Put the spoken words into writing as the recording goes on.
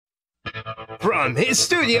from his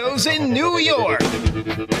studios in New York,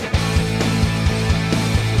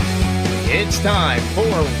 it's time for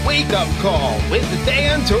Wake Up Call with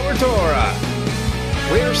Dan Tortora,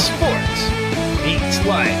 where sports meets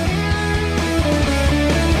life.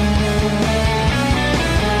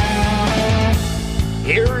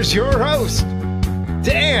 Here's your host,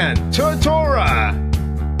 Dan Tortora.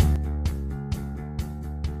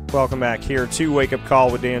 Welcome back here to Wake Up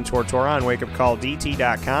Call with Dan Tortora on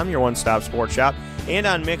wakeupcalldt.com, your one-stop sports shop, and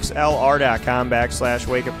on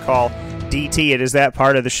mixlr.com/wakeupcalldt. It is that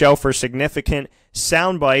part of the show for significant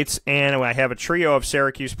sound bites, and I have a trio of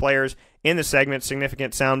Syracuse players in the segment,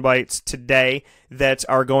 significant sound bites today, that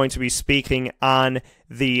are going to be speaking on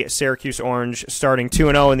the Syracuse Orange starting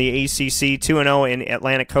 2-0 in the ACC, 2-0 in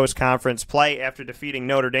Atlantic Coast Conference play after defeating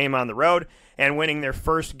Notre Dame on the road and winning their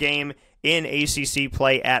first game in ACC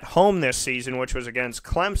play at home this season, which was against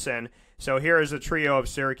Clemson. So here is a trio of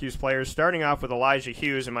Syracuse players, starting off with Elijah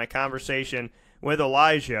Hughes and my conversation with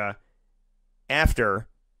Elijah after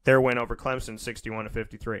their win over Clemson,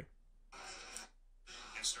 61-53.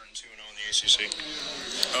 Starting 2-0 in the ACC.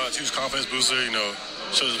 It's a huge confidence booster,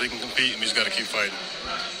 shows that he can compete, and he's got to keep fighting.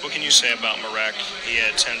 What can you say about Marek? He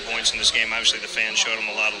had 10 points in this game. Obviously, the fans showed him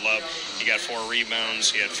a lot of love. He got 4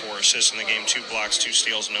 rebounds. He had 4 assists in the game, 2 blocks, 2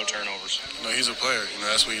 steals, and no turnovers. No, he's a player.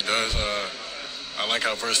 That's what he does. I like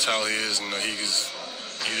how versatile he is, and he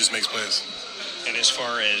just makes plays. And as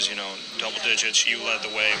far as, double digits, you led the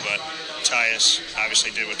way, but Tyus obviously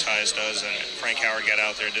did what Tyus does, and Frank Howard got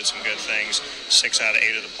out there, did some good things. 6 out of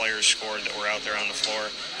 8 of the players scored that were out there on the floor.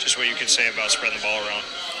 Just what you could say about spreading the ball around.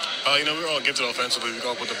 We're all gifted offensively. We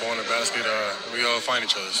all put the ball in the basket. We all find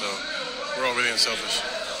each other, so we're all really unselfish.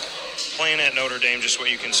 Playing at Notre Dame, just what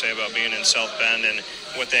you can say about being in South Bend and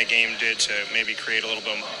what that game did to maybe create a little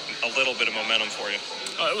bit of momentum for you.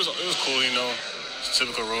 It was cool, It's a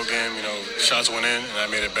typical road game. Shots went in, and I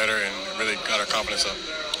made it better and really got our confidence up.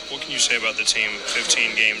 What can you say about the team?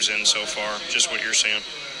 15 games in so far, just what you're seeing.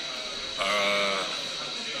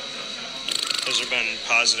 Has there been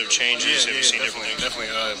positive changes? Have you seen different things?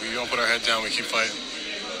 Definitely. We don't put our head down. We keep fighting.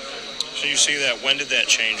 So you see that. When did that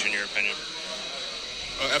change, in your opinion?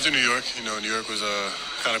 After New York. New York was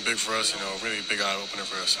kind of big for us. Really big eye-opener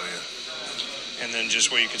for us. So, yeah. And then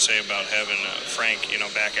just what you could say about having Frank,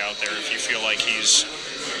 back out there. If you feel like he's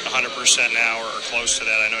 100% now or close to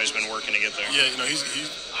that. I know he's been working to get there. Yeah, he's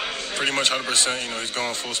pretty much 100%. He's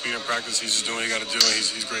going full speed in practice. He's just doing what he got to do, and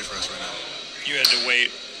he's great for us right now. You had to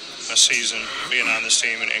wait a season being on this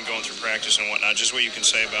team and going through practice and whatnot. Just what you can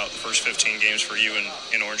say about the first 15 games for you in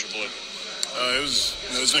Orange and Blue.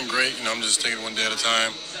 It's been great. I'm just taking it one day at a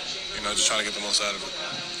time. Just trying to get the most out of it.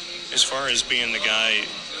 As far as being the guy,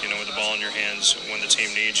 with the ball in your hands when the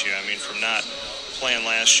team needs you, from not playing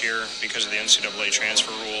last year because of the NCAA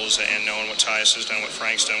transfer rules and knowing what Tyus has done, what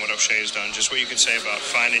Frank's done, what O'Shea's done, just what you can say about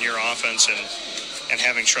finding your offense and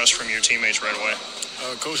having trust from your teammates right away.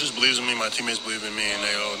 Coaches believes in me, my teammates believe in me, and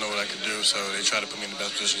they all know what I can do, so they try to put me in the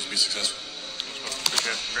best position to be successful.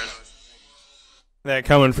 Congratulations. That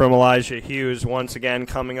coming from Elijah Hughes, once again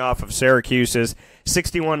coming off of Syracuse's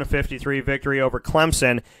 61-53 victory over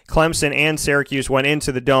Clemson. Clemson and Syracuse went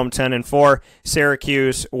into the Dome 10-4.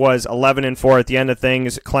 Syracuse was 11-4 at the end of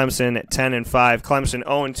things. Clemson 10-5. Clemson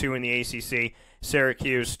 0-2 in the ACC.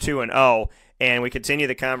 Syracuse 2-0. And we continue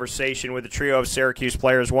the conversation with a trio of Syracuse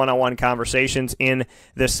players, one-on-one conversations in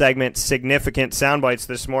the segment. Significant soundbites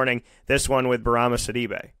this morning. This one with Barama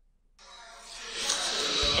Sidibe.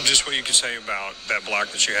 Just what you could say about that block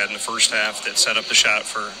that you had in the first half that set up the shot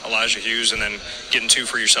for Elijah Hughes and then getting 2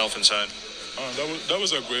 for yourself inside. That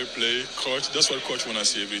was a great play. Coach, that's what Coach wants to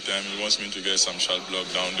see every time. He wants me to get some shot block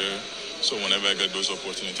down there. So whenever I get those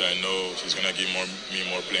opportunities, I know he's going to give me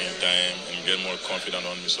more playing time and get more confident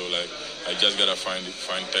on me. So, I just got to find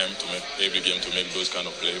time to make every game to make those kind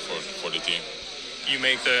of play for the team. You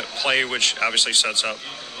make the play, which obviously sets up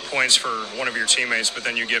points for one of your teammates, but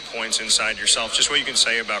then you get points inside yourself. Just what you can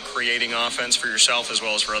say about creating offense for yourself as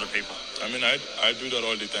well as for other people. I do that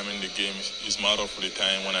all the time in the game. It's a matter of the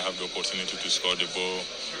time when I have the opportunity to score the ball,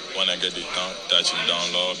 when I get the touching down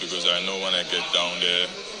low, because I know when I get down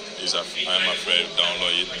there, I'm afraid down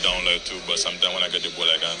low too, but sometimes when I get the ball,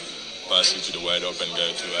 I can pass it to the wide open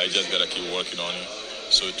guy too. I just got to keep working on it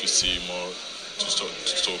so to see more, so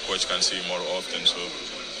coach can see more often. So.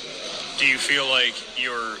 Do you feel like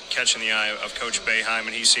you're catching the eye of Coach Boeheim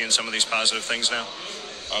and he's seeing some of these positive things now?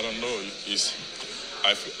 I don't know.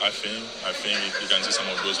 I think he can see some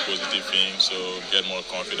of those positive things, so get more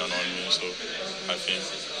confident on me. So I think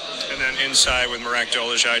And then inside with Marek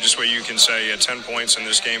Dolezaj, just what you can say, he had 10 points in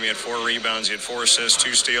this game. He had 4 rebounds, he had 4 assists,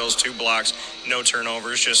 2 steals, 2 blocks, no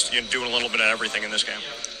turnovers, just doing a little bit of everything in this game.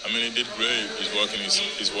 I mean, he did great. He's working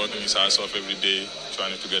his ass off every day,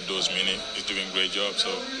 trying to get those minutes. He's doing a great job. So,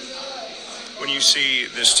 when you see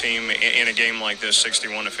this team in a game like this,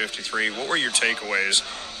 61-53, what were your takeaways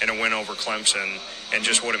in a win over Clemson and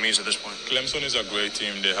just what it means at this point? Clemson is a great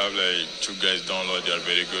team. They have like 2 guys down low. They are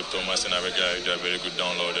very good. Thomas and Avega, they are very good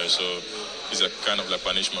down low there. So it's a kind of like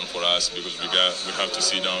punishment for us because we have to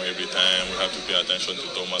sit down every time. We have to pay attention to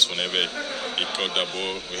Thomas whenever he caught the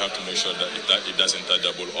ball. We have to make sure that it doesn't touch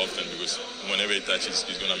the ball often because whenever it touches,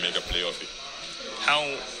 he's going to make a play of it. How,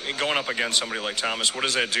 going up against somebody like Thomas, what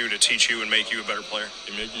does that do to teach you and make you a better player?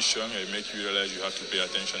 It makes you stronger. It makes you realize you have to pay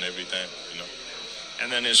attention every time,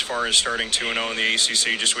 And then as far as starting 2-0 in the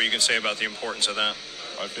ACC, just what you can say about the importance of that?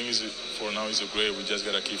 I think for now it's great. We just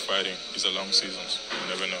got to keep fighting. It's a long season. You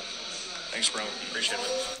never know. Thanks, bro. Appreciate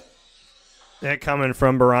it. That coming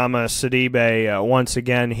from Barama Sidibe once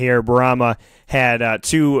again here. Barama had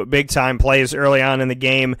 2 big-time plays early on in the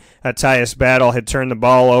game. Tyus Battle had turned the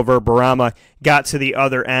ball over. Barama got to the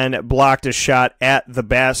other end, blocked a shot at the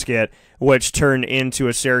basket, which turned into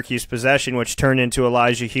a Syracuse possession, which turned into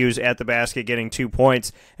Elijah Hughes at the basket getting 2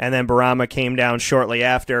 points. And then Barama came down shortly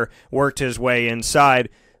after, worked his way inside,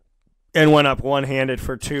 and went up one-handed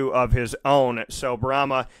for 2 of his own. So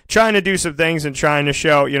Barama trying to do some things and trying to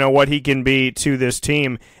show, what he can be to this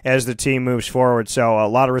team as the team moves forward. So a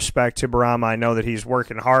lot of respect to Barama. I know that he's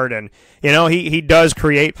working hard, and, he does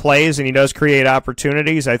create plays and he does create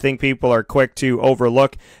opportunities. I think people are quick to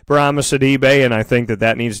overlook Barama Sidibe, and I think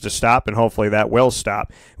that needs to stop, and hopefully that will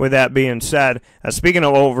stop. With that being said, speaking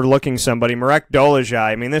of overlooking somebody, Marek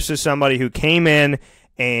Dolezaj, this is somebody who came in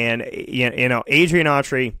and, Adrian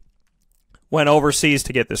Autry went overseas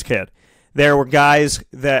to get this kid. There were guys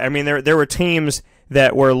that, there were teams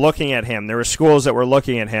that were looking at him. There were schools that were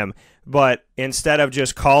looking at him. But instead of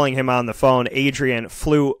just calling him on the phone, Adrian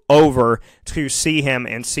flew over to see him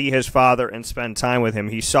and see his father and spend time with him.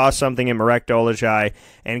 He saw something in Marek Dolezaj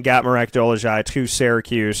and got Marek Dolezaj to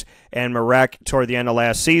Syracuse. And Marek, toward the end of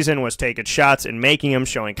last season, was taking shots and making them,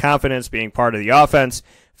 showing confidence, being part of the offense.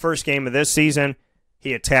 First game of this season,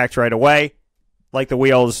 he attacked right away, like the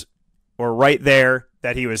wheels were right there,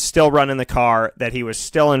 that he was still running the car, that he was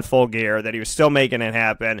still in full gear, that he was still making it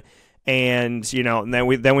happen. And, and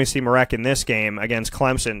then we see Marek in this game against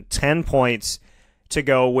Clemson, 10 points to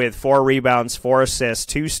go with 4 rebounds, 4 assists,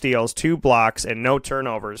 2 steals, 2 blocks, and no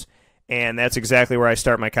turnovers. And that's exactly where I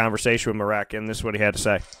start my conversation with Marek, and this is what he had to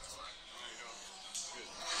say.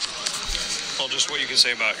 Well, just what you can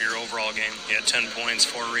say about your overall game. You had 10 points,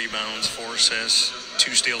 4 rebounds, 4 assists,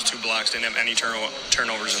 2 steals, 2 blocks. Didn't have any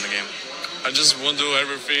turnovers in the game. I just want to do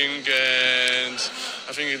everything, and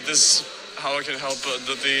I think this is how I can help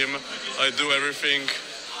the team. I do everything,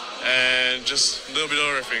 and just a little bit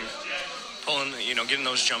of everything. Pulling, getting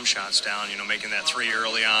those jump shots down, making that 3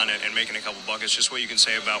 early on and making a couple buckets. Just what you can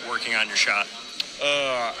say about working on your shot.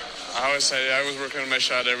 I would say I was working on my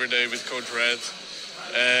shot every day with Coach Red,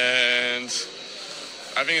 and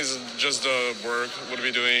I think it's just the work, what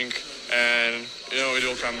we're doing, and, it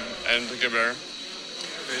will come and get better.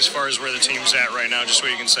 As far as where the team's at right now, just what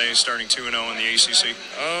you can say, starting 2-0 in the ACC.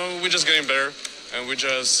 We're just getting better, and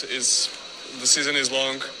the season is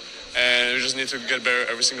long, and we just need to get better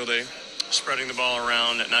every single day. Spreading the ball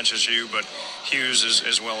around, not just you, but Hughes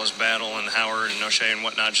as well as Battle and Howard and O'Shea and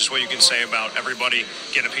whatnot. Just what you can say about everybody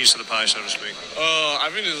getting a piece of the pie, so to speak. I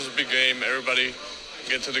think this is a big game. Everybody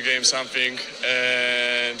get to the game something,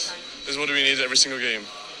 and this is what we need every single game.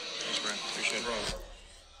 Thanks, Brad. Appreciate it.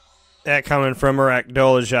 That coming from Marek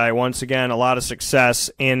Dolezaj. Once again, a lot of success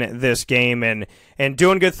in this game and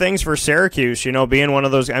doing good things for Syracuse, being one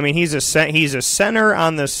of those. He's a center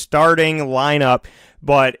on the starting lineup,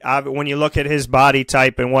 but when you look at his body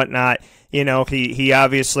type and whatnot, he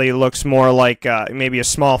obviously looks more like maybe a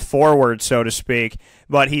small forward, so to speak,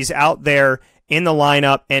 but he's out there in the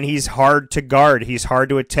lineup, and he's hard to guard. He's hard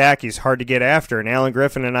to attack. He's hard to get after, and Alan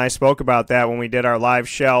Griffin and I spoke about that when we did our live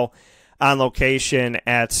show on location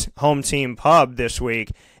at Home Team Pub this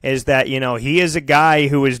week, is that, he is a guy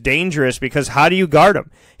who is dangerous because how do you guard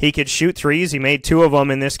him? He could shoot threes. He made 2 of them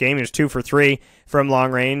in this game. He was 2 for 3 from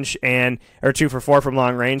long range or 2 for 4 from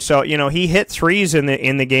long range. So, he hit threes in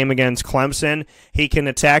the game against Clemson. He can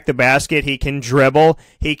attack the basket. He can dribble.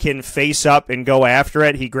 He can face up and go after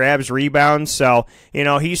it. He grabs rebounds. So,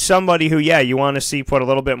 he's somebody who, you want to see put a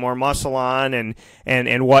little bit more muscle on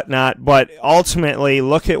and whatnot. But ultimately,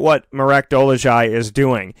 look at what Marek Dolezaj is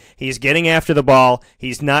doing. He's getting after the ball.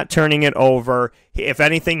 He's not turning it over. If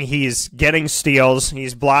anything, he's getting steals,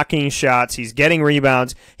 he's blocking shots, he's getting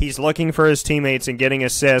rebounds, he's looking for his teammates and getting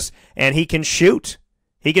assists, and he can shoot.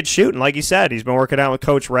 He could shoot, and like you said, he's been working out with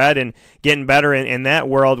Coach Red and getting better in that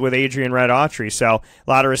world with Adrian Red Autry. So a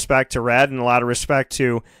lot of respect to Red and a lot of respect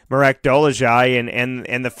to Marek Dolezaj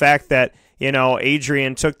and the fact that, you know,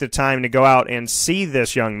 Adrian took the time to go out and see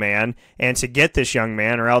this young man and to get this young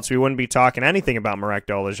man, or else we wouldn't be talking anything about Marek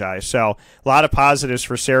Dolezaj. So a lot of positives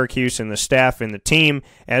for Syracuse and the staff and the team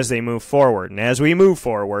as they move forward. And as we move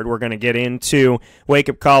forward, we're going to get into Wake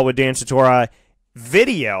Up Call with Dan Tortora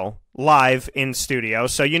video live in studio.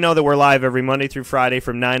 So you know that we're live every Monday through Friday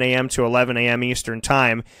from 9 a.m. to 11 a.m. Eastern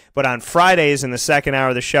Time. But on Fridays in the second hour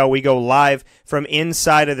of the show, we go live from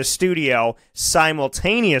inside of the studio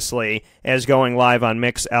simultaneously as going live on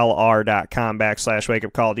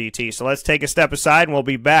mixlr.com/wakeupcalldt. So let's take a step aside and we'll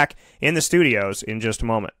be back in the studios in just a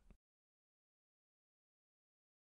moment.